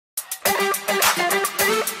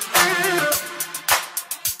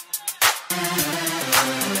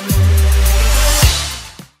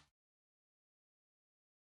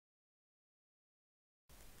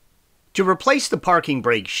To replace the parking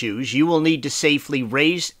brake shoes, you will need to safely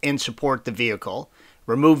raise and support the vehicle,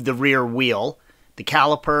 remove the rear wheel, the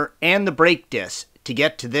caliper, and the brake disc to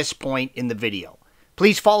get to this point in the video.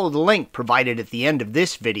 Please follow the link provided at the end of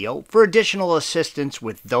this video for additional assistance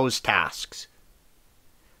with those tasks.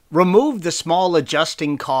 Remove the small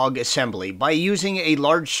adjusting cog assembly by using a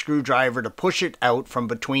large screwdriver to push it out from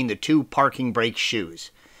between the two parking brake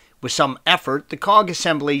shoes. With some effort, the cog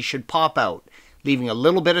assembly should pop out, leaving a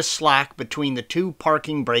little bit of slack between the two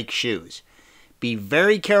parking brake shoes. Be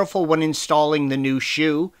very careful when installing the new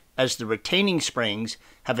shoe, as the retaining springs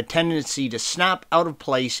have a tendency to snap out of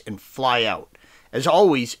place and fly out. As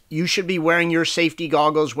always, you should be wearing your safety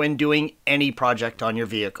goggles when doing any project on your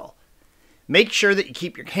vehicle. Make sure that you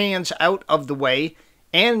keep your hands out of the way,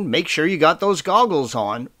 and make sure you got those goggles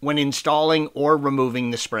on when installing or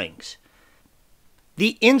removing the springs.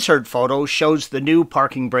 The insert photo shows the new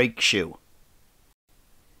parking brake shoe.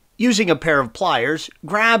 Using a pair of pliers,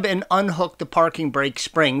 grab and unhook the parking brake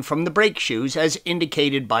spring from the brake shoes as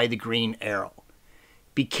indicated by the green arrow.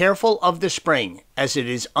 Be careful of the spring, as it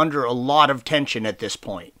is under a lot of tension at this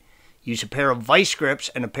point. Use a pair of vice grips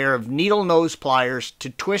and a pair of needle nose pliers to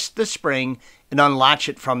twist the spring and unlatch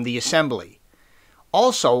it from the assembly.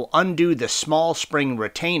 Also, undo the small spring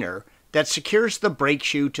retainer that secures the brake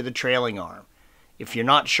shoe to the trailing arm. If you're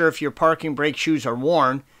not sure if your parking brake shoes are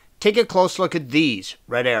worn, take a close look at these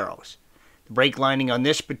red arrows. The brake lining on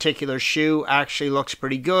this particular shoe actually looks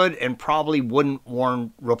pretty good and probably wouldn't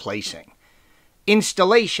warrant replacing.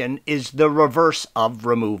 Installation is the reverse of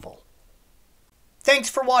removal. Thanks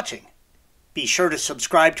for watching. Be sure to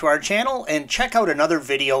subscribe to our channel and check out another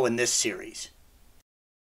video in this series.